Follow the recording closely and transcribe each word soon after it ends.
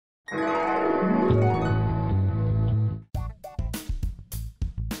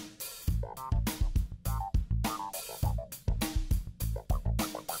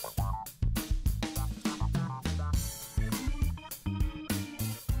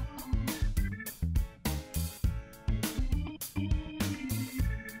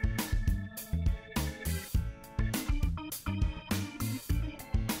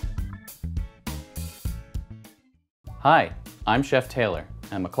Hi, I'm Chef Taylor.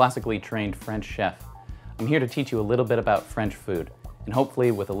 I'm a classically trained French chef. I'm here to teach you a little bit about French food, and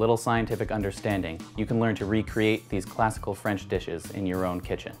hopefully with a little scientific understanding, you can learn to recreate these classical French dishes in your own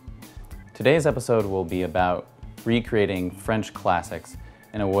kitchen. Today's episode will be about recreating French classics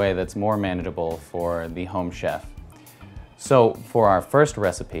in a way that's more manageable for the home chef. So for our first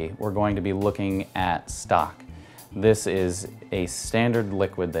recipe, we're going to be looking at stock. This is a standard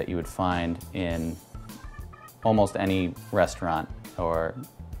liquid that you would find in almost any restaurant or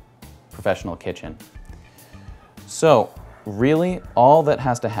professional kitchen. So really all that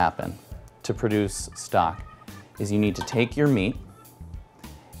has to happen to produce stock is you need to take your meat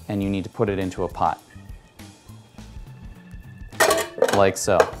and you need to put it into a pot, like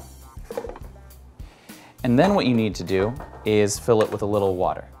so. And then what you need to do is fill it with a little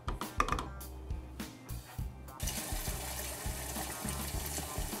water.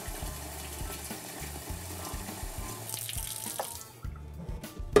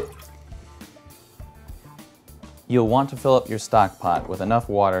 You'll want to fill up your stock pot with enough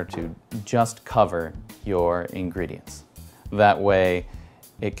water to just cover your ingredients. That way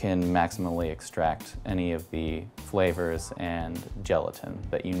it can maximally extract any of the flavors and gelatin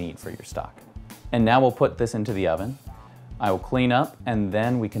that you need for your stock. And now we'll put this into the oven. I will clean up and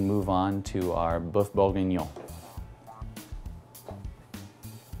then we can move on to our Beef Bourguignon.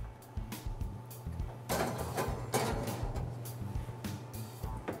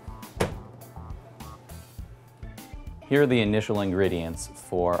 Here are the initial ingredients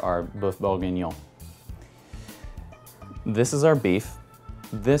for our Beef Bourguignon. This is our beef.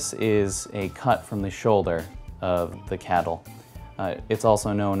 This is a cut from the shoulder of the cattle. It's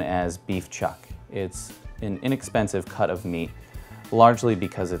also known as beef chuck. It's an inexpensive cut of meat, largely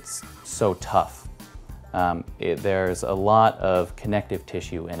because it's so tough. There's a lot of connective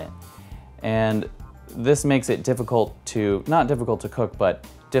tissue in it. And this makes it not difficult to cook, but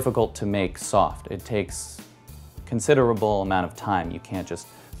difficult to make soft. It takes considerable amount of time. You can't just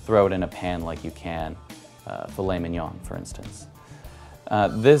throw it in a pan like you can filet mignon, for instance.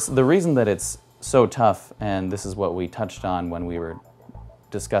 The reason that it's so tough, and this is what we touched on when we were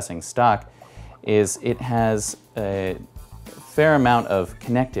discussing stock, is it has a fair amount of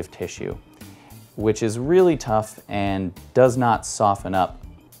connective tissue, which is really tough and does not soften up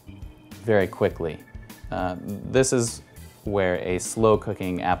very quickly. This is where a slow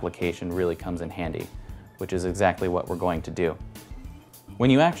cooking application really comes in handy, which is exactly what we're going to do.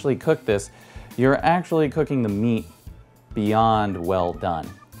 When you actually cook this, you're actually cooking the meat beyond well done.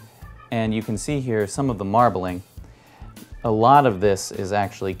 And you can see here some of the marbling. A lot of this is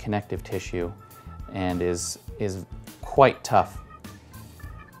actually connective tissue and is quite tough.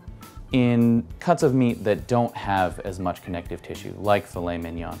 In cuts of meat that don't have as much connective tissue, like filet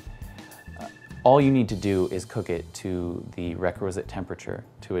mignon, all you need to do is cook it to the requisite temperature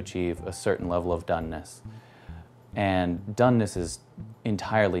to achieve a certain level of doneness. And doneness is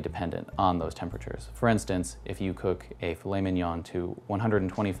entirely dependent on those temperatures. For instance, if you cook a filet mignon to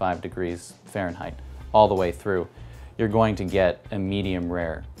 125 degrees Fahrenheit all the way through, you're going to get a medium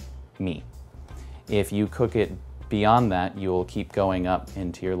rare meat. If you cook it beyond that, you'll keep going up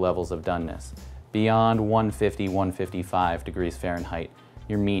into your levels of doneness. Beyond 150, 155 degrees Fahrenheit,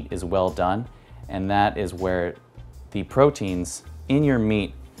 your meat is well done, and that is where the proteins in your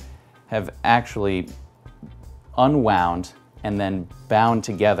meat have actually unwound and then bound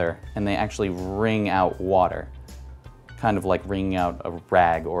together, and they actually wring out water, kind of like wringing out a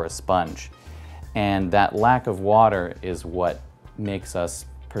rag or a sponge. And that lack of water is what makes us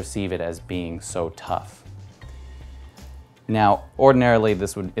perceive it as being so tough. Now, ordinarily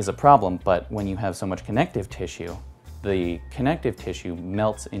this is a problem, but when you have so much connective tissue, the connective tissue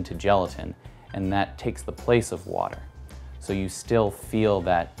melts into gelatin, and that takes the place of water. So you still feel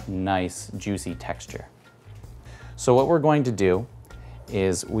that nice, juicy texture. So what we're going to do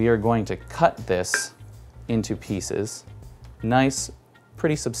is we are going to cut this into pieces, nice,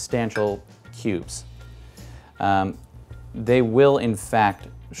 pretty substantial cubes. They will, in fact,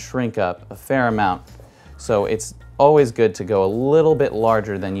 shrink up a fair amount, so it's always good to go a little bit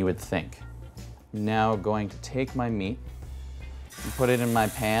larger than you would think. Now going to take my meat and put it in my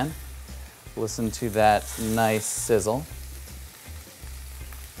pan. Listen to that nice sizzle.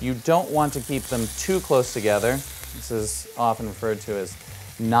 You don't want to keep them too close together. This is often referred to as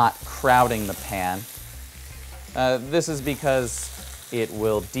not crowding the pan. This is because it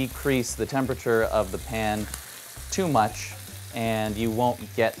will decrease the temperature of the pan too much and you won't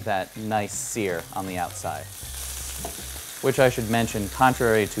get that nice sear on the outside. Which I should mention,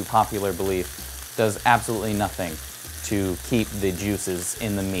 contrary to popular belief, does absolutely nothing to keep the juices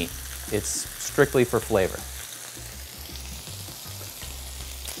in the meat. It's strictly for flavor.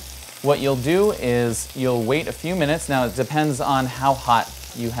 What you'll do is you'll wait a few minutes. Now it depends on how hot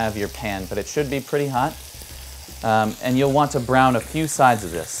you have your pan, but it should be pretty hot. And you'll want to brown a few sides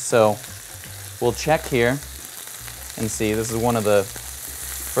of this. So we'll check here and see. This is one of the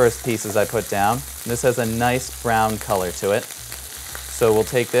first pieces I put down. This has a nice brown color to it. So we'll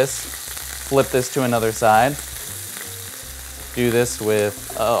take this, flip this to another side, do this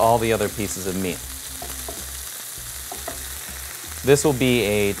with all the other pieces of meat. This will be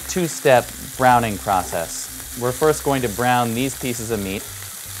a two-step browning process. We're first going to brown these pieces of meat.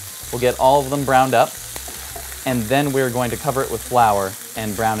 We'll get all of them browned up, and then we're going to cover it with flour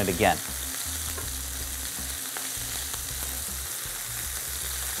and brown it again.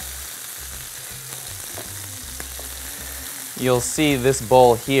 You'll see this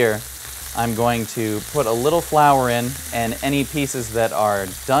bowl here. I'm going to put a little flour in, and any pieces that are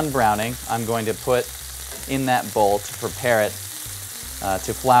done browning, I'm going to put in that bowl to prepare it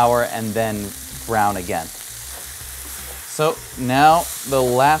to flour and then brown again. So now the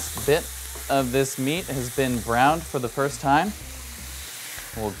last bit of this meat has been browned for the first time.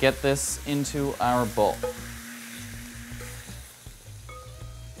 We'll get this into our bowl.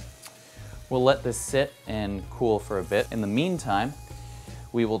 We'll let this sit and cool for a bit. In the meantime,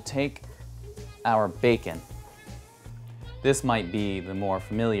 we will take our bacon. This might be the more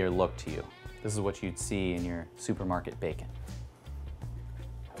familiar look to you. This is what you'd see in your supermarket bacon.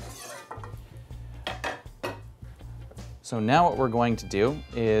 So now what we're going to do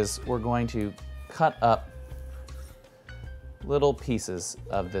is we're going to cut up little pieces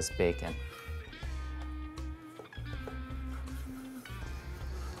of this bacon.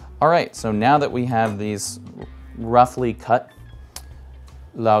 All right, so now that we have these roughly cut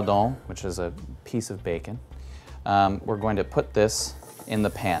lardons, which is a piece of bacon, we're going to put this in the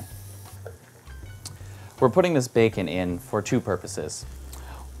pan. We're putting this bacon in for two purposes.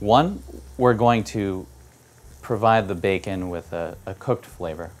 One, we're going to provide the bacon with a cooked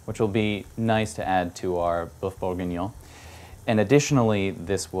flavor, which will be nice to add to our Beef Bourguignon. And additionally,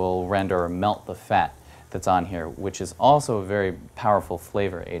 this will render or melt the fat that's on here, which is also a very powerful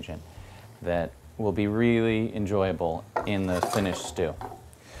flavor agent that will be really enjoyable in the finished stew.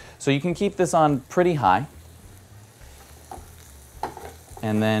 So you can keep this on pretty high,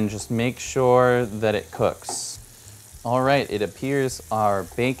 and then just make sure that it cooks. All right, it appears our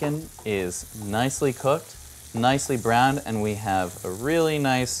bacon is nicely cooked, nicely browned, and we have a really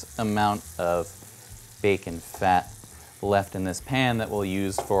nice amount of bacon fat left in this pan that we'll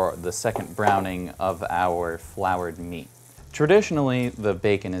use for the second browning of our floured meat. Traditionally, the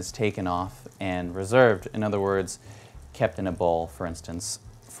bacon is taken off and reserved, in other words, kept in a bowl, for instance,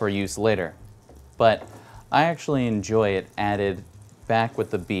 for use later. But I actually enjoy it added back with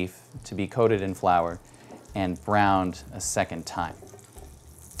the beef to be coated in flour and browned a second time.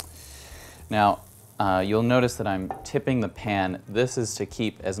 Now, you'll notice that I'm tipping the pan. This is to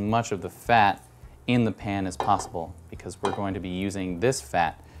keep as much of the fat in the pan as possible because we're going to be using this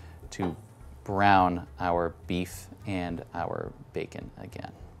fat to brown our beef and our bacon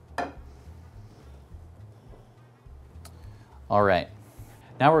again. All right,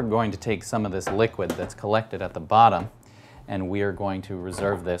 now we're going to take some of this liquid that's collected at the bottom and we are going to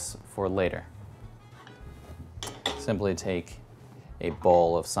reserve this for later. Simply take a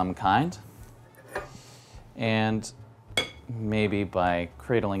bowl of some kind and maybe by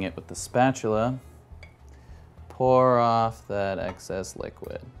cradling it with the spatula, pour off that excess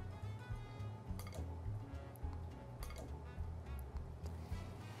liquid.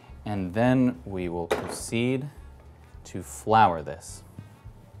 And then we will proceed to flour this.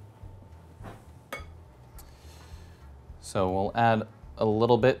 So we'll add a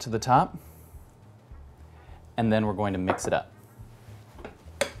little bit to the top, and then we're going to mix it up.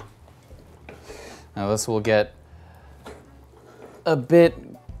 Now this will get a bit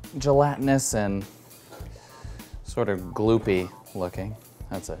gelatinous and sort of gloopy looking.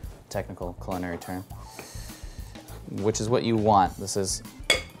 That's a technical culinary term, which is what you want. This is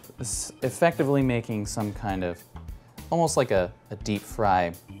effectively making some kind of, almost like a deep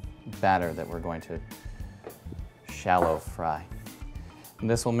fry batter that we're going to shallow fry. And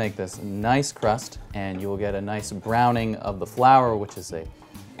this will make this nice crust, and you will get a nice browning of the flour, which is a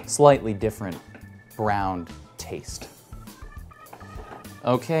slightly different browned taste.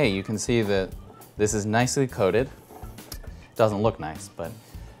 Okay, you can see that this is nicely coated. Doesn't look nice, but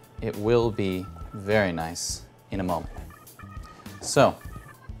it will be very nice in a moment. So,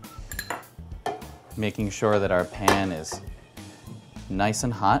 making sure that our pan is nice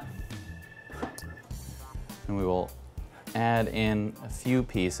and hot, and we will add in a few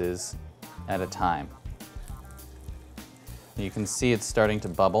pieces at a time. You can see it's starting to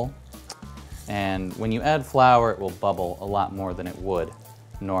bubble, and when you add flour, it will bubble a lot more than it would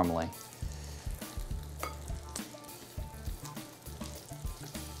normally.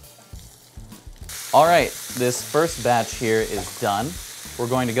 All right, this first batch here is done. We're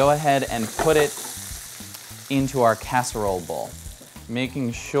going to go ahead and put it into our casserole bowl,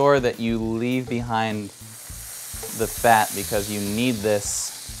 making sure that you leave behind the fat because you need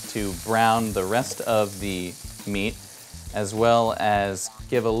this to brown the rest of the meat, as well as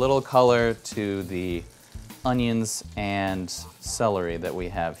give a little color to the onions and celery that we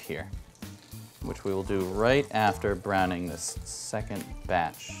have here, which we will do right after browning this second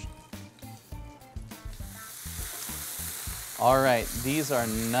batch. All right, these are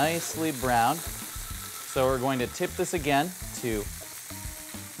nicely browned. So we're going to tip this again to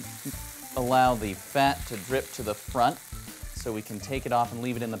allow the fat to drip to the front so we can take it off and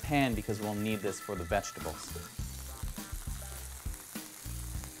leave it in the pan because we'll need this for the vegetables.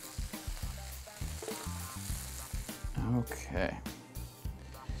 Okay.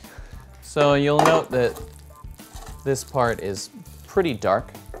 So you'll note that this part is pretty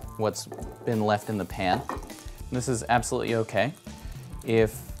dark, what's been left in the pan. This is absolutely okay.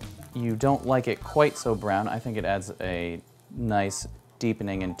 If you don't like it quite so brown, I think it adds a nice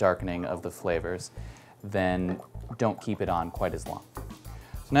deepening and darkening of the flavors, then don't keep it on quite as long.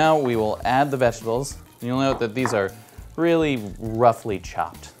 So now we will add the vegetables. And you'll note that these are really roughly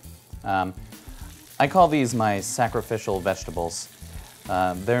chopped. I call these my sacrificial vegetables.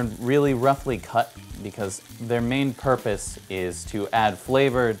 They're really roughly cut because their main purpose is to add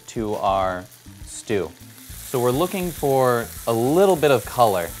flavor to our stew. So we're looking for a little bit of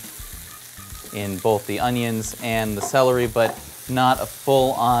color in both the onions and the celery, but not a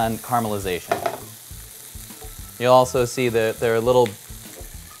full-on caramelization. You'll also see that there are little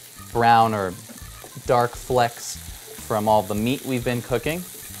brown or dark flecks from all the meat we've been cooking.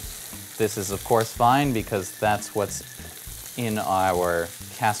 This is of course fine because that's what's in our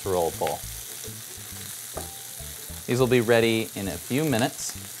casserole bowl. These will be ready in a few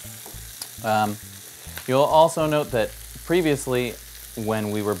minutes. You'll also note that previously, when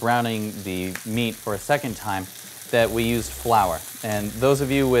we were browning the meat for a second time, that we used flour. And those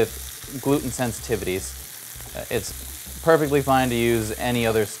of you with gluten sensitivities, it's perfectly fine to use any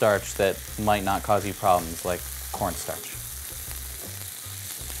other starch that might not cause you problems, like cornstarch.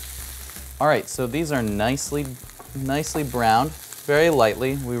 All right, so these are nicely browned, very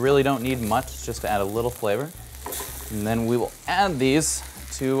lightly. We really don't need much, just to add a little flavor. And then we will add these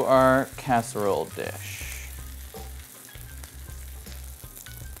to our casserole dish.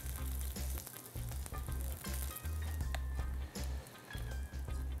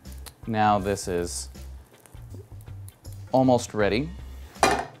 Now this is almost ready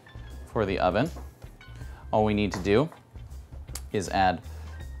for the oven. All we need to do is add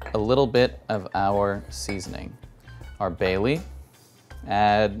a little bit of our seasoning. Our bay leaf,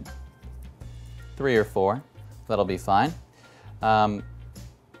 add 3 or 4, that'll be fine.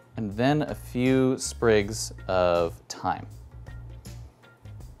 And then a few sprigs of thyme.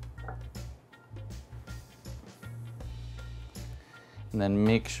 And then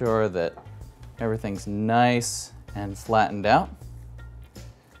make sure that everything's nice and flattened out.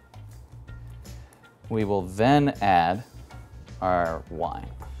 We will then add our wine.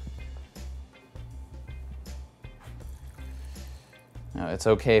 Now, it's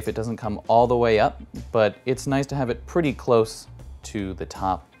okay if it doesn't come all the way up, but it's nice to have it pretty close to the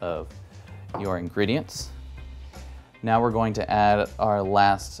top of your ingredients. Now we're going to add our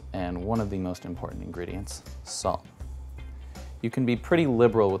last and one of the most important ingredients, salt. You can be pretty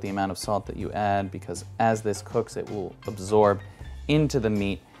liberal with the amount of salt that you add because as this cooks, it will absorb into the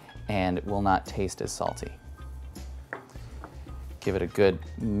meat and it will not taste as salty. Give it a good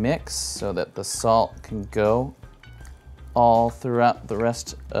mix so that the salt can go all throughout the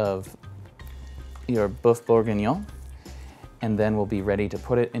rest of your Beef Bourguignon, and then we'll be ready to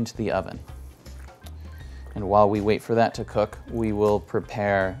put it into the oven. And while we wait for that to cook, we will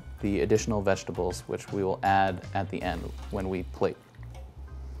prepare the additional vegetables, which we will add at the end when we plate.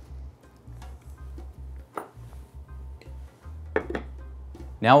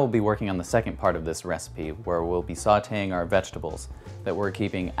 Now we'll be working on the second part of this recipe, where we'll be sauteing our vegetables that we're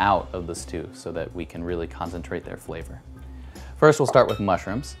keeping out of the stew so that we can really concentrate their flavor. First, we'll start with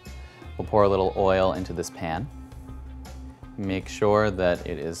mushrooms. We'll pour a little oil into this pan. Make sure that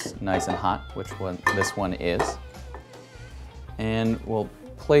it is nice and hot, which this one is. And we'll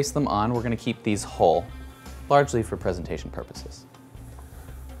place them on. We're going to keep these whole, largely for presentation purposes.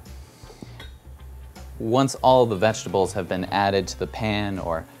 Once all of the vegetables have been added to the pan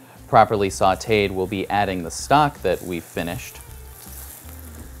or properly sauteed, we'll be adding the stock that we've finished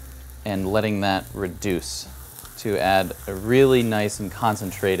and letting that reduce to add a really nice and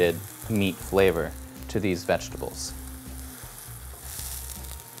concentrated meat flavor to these vegetables.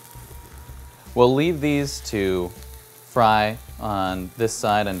 We'll leave these to fry on this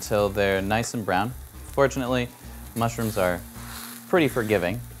side until they're nice and brown. Fortunately, mushrooms are pretty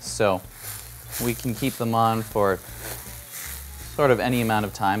forgiving, so we can keep them on for sort of any amount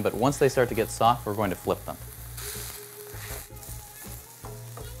of time, but once they start to get soft, we're going to flip them.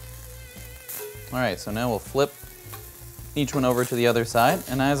 All right, so now we'll flip each one over to the other side,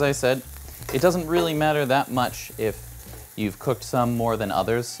 and as I said, it doesn't really matter that much if you've cooked some more than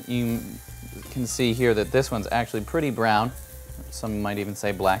others. You can see here that this one's actually pretty brown. Some might even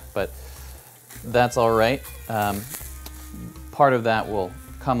say black, but that's all right. Part of that will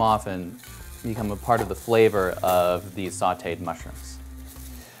come off and become a part of the flavor of these sauteed mushrooms.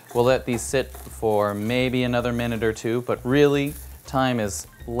 We'll let these sit for maybe another minute or two, but really time is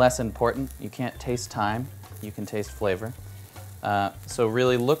less important. You can't taste time, you can taste flavor. So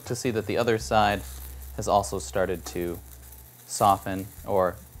really look to see that the other side has also started to soften,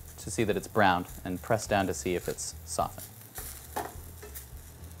 or to see that it's browned, and press down to see if it's softened.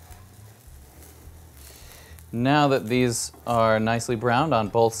 Now that these are nicely browned on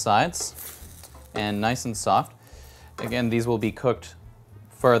both sides and nice and soft, again, these will be cooked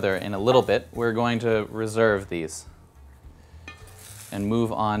further in a little bit. We're going to reserve these and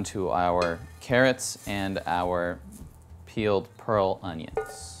move on to our carrots and our peeled pearl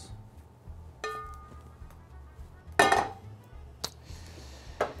onions.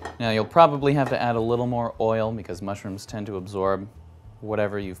 Now you'll probably have to add a little more oil because mushrooms tend to absorb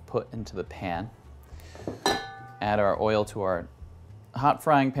whatever you've put into the pan. Add our oil to our hot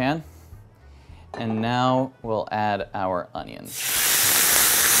frying pan, and now we'll add our onions.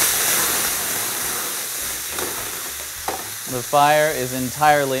 The fire is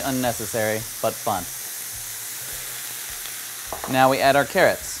entirely unnecessary, but fun. Now we add our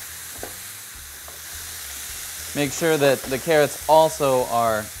carrots. Make sure that the carrots also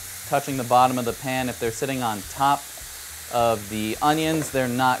are touching the bottom of the pan. If they're sitting on top of the onions, they're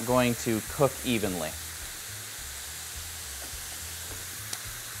not going to cook evenly.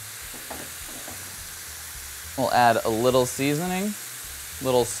 We'll add a little seasoning,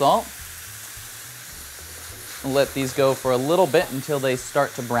 little salt. We'll let these go for a little bit until they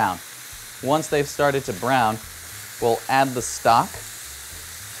start to brown. Once they've started to brown, we'll add the stock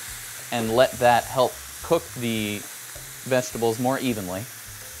and let that help cook the vegetables more evenly.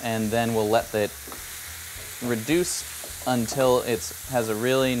 And then we'll let it reduce until it has a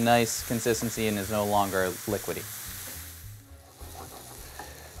really nice consistency and is no longer liquidy.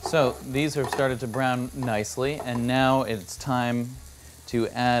 So these have started to brown nicely, and now it's time to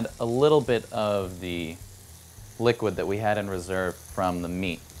add a little bit of the liquid that we had in reserve from the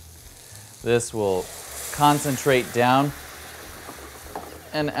meat. This will concentrate down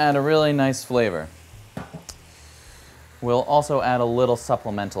and add a really nice flavor. We'll also add a little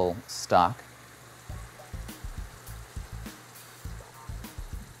supplemental stock.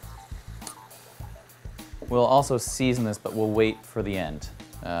 We'll also season this, but we'll wait for the end.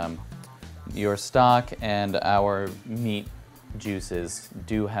 Your stock and our meat juices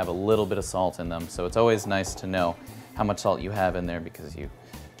do have a little bit of salt in them, so it's always nice to know how much salt you have in there because you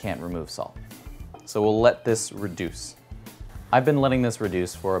can't remove salt. So we'll let this reduce. I've been letting this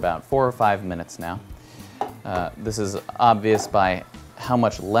reduce for about 4 or 5 minutes now. This is obvious by how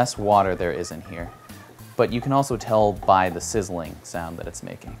much less water there is in here, but you can also tell by the sizzling sound that it's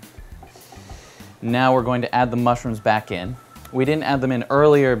making. Now we're going to add the mushrooms back in. We didn't add them in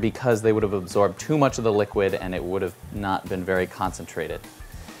earlier because they would have absorbed too much of the liquid and it would have not been very concentrated.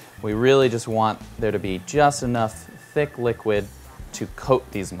 We really just want there to be just enough thick liquid to coat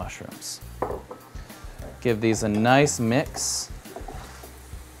these mushrooms. Give these a nice mix.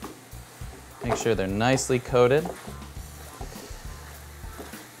 Make sure they're nicely coated.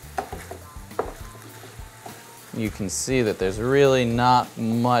 You can see that there's really not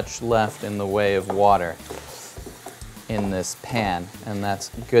much left in the way of water in this pan, and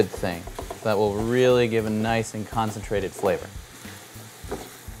that's a good thing. That will really give a nice and concentrated flavor.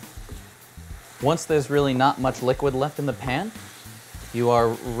 Once there's really not much liquid left in the pan, you are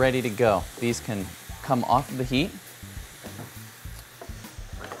ready to go. These can come off of the heat,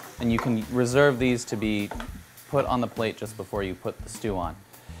 and you can reserve these to be put on the plate just before you put the stew on.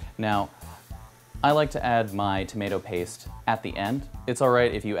 Now, I like to add my tomato paste at the end. It's all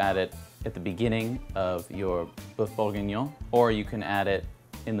right if you add it at the beginning of your Beef Bourguignon, or you can add it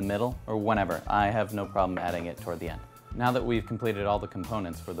in the middle, or whenever. I have no problem adding it toward the end. Now that we've completed all the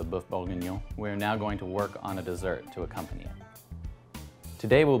components for the Beef Bourguignon, we're now going to work on a dessert to accompany it.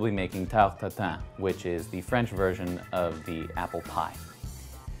 Today we'll be making tarte tatin, which is the French version of the apple pie.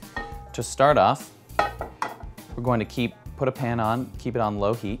 To start off, we're going to put a pan on, keep it on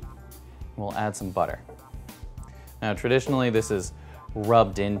low heat. We'll add some butter. Now traditionally this is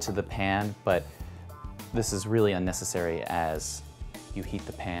rubbed into the pan, but this is really unnecessary as you heat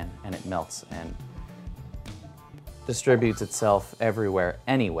the pan and it melts and distributes itself everywhere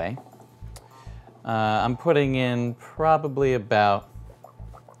anyway. I'm putting in probably about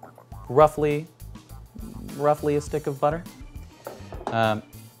roughly a stick of butter. The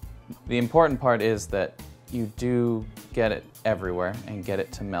important part is that you do get it everywhere and get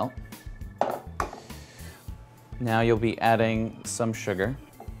it to melt. Now you'll be adding some sugar.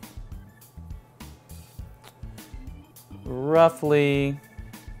 Roughly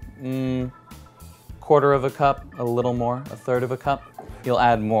quarter of a cup, a little more, a third of a cup. You'll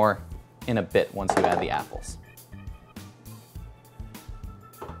add more in a bit once you add the apples.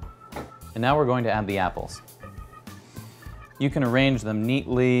 And now we're going to add the apples. You can arrange them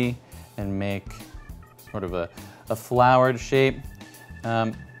neatly and make sort of a flowered shape.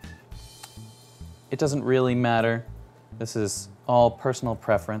 It doesn't really matter. This is all personal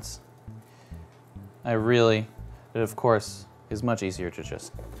preference. It of course is much easier to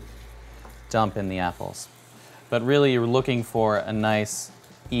just dump in the apples. But really you're looking for a nice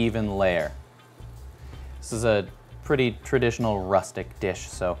even layer. This is a pretty traditional rustic dish,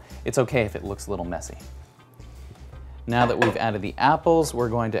 so it's okay if it looks a little messy. Now that we've added the apples, we're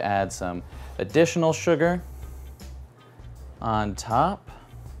going to add some additional sugar on top.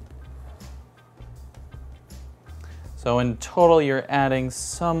 So in total, you're adding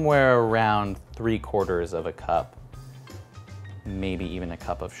somewhere around 3/4 of a cup, maybe even a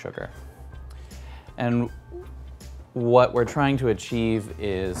cup of sugar. And what we're trying to achieve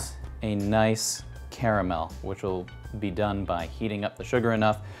is a nice caramel, which will be done by heating up the sugar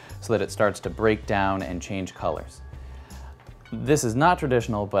enough so that it starts to break down and change colors. This is not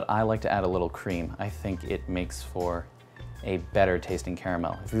traditional, but I like to add a little cream. I think it makes for a better tasting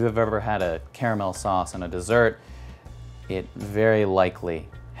caramel. If you've ever had a caramel sauce on a dessert, it very likely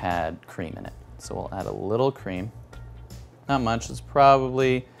had cream in it. So we'll add a little cream. Not much, it's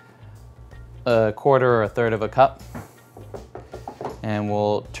probably a quarter or a third of a cup. And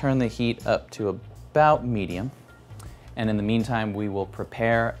we'll turn the heat up to about medium. And in the meantime, we will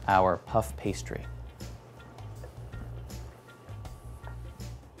prepare our puff pastry.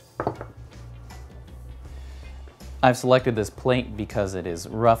 I've selected this plate because it is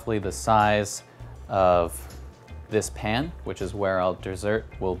roughly the size of this pan, which is where our dessert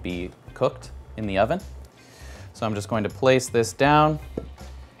will be cooked in the oven. So I'm just going to place this down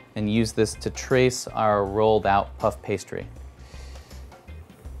and use this to trace our rolled out puff pastry.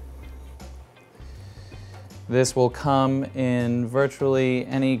 This will come in virtually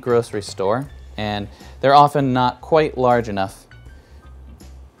any grocery store, and they're often not quite large enough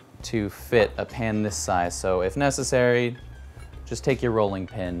to fit a pan this size. So if necessary, just take your rolling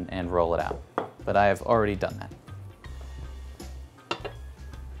pin and roll it out. But I have already done that.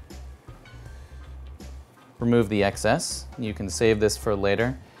 Remove the excess. You can save this for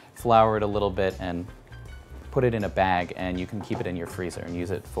later, flour it a little bit and put it in a bag, and you can keep it in your freezer and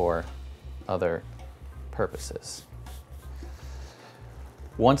use it for other purposes.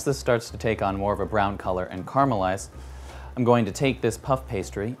 Once this starts to take on more of a brown color and caramelize, I'm going to take this puff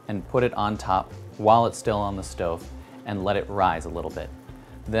pastry and put it on top while it's still on the stove and let it rise a little bit.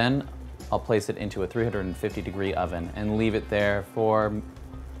 Then I'll place it into a 350-degree oven and leave it there for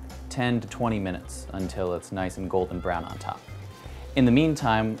 10 to 20 minutes until it's nice and golden brown on top. In the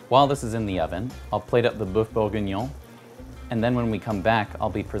meantime, while this is in the oven, I'll plate up the Beef Bourguignon, and then when we come back, I'll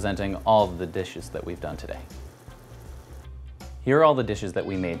be presenting all of the dishes that we've done today. Here are all the dishes that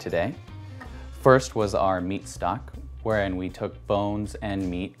we made today. First was our meat stock, wherein we took bones and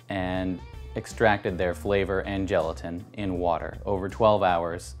meat and extracted their flavor and gelatin in water over 12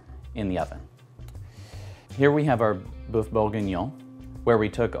 hours in the oven. Here we have our Beef Bourguignon, where we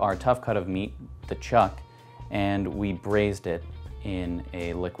took our tough cut of meat, the chuck, and we braised it in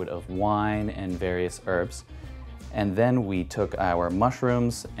a liquid of wine and various herbs. And then we took our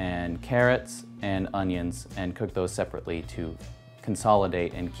mushrooms and carrots and onions and cooked those separately to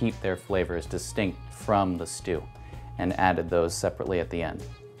consolidate and keep their flavors distinct from the stew, and added those separately at the end.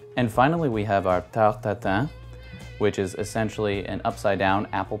 And finally, we have our tarte tatin, which is essentially an upside-down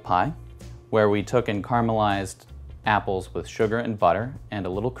apple pie, where we took and caramelized apples with sugar and butter and a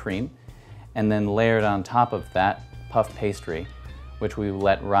little cream, and then layered on top of that puff pastry, which we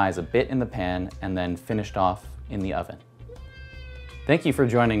let rise a bit in the pan and then finished off in the oven. Thank you for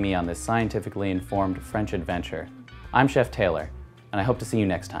joining me on this scientifically informed French adventure. I'm Chef Taylor, and I hope to see you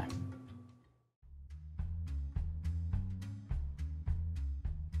next time.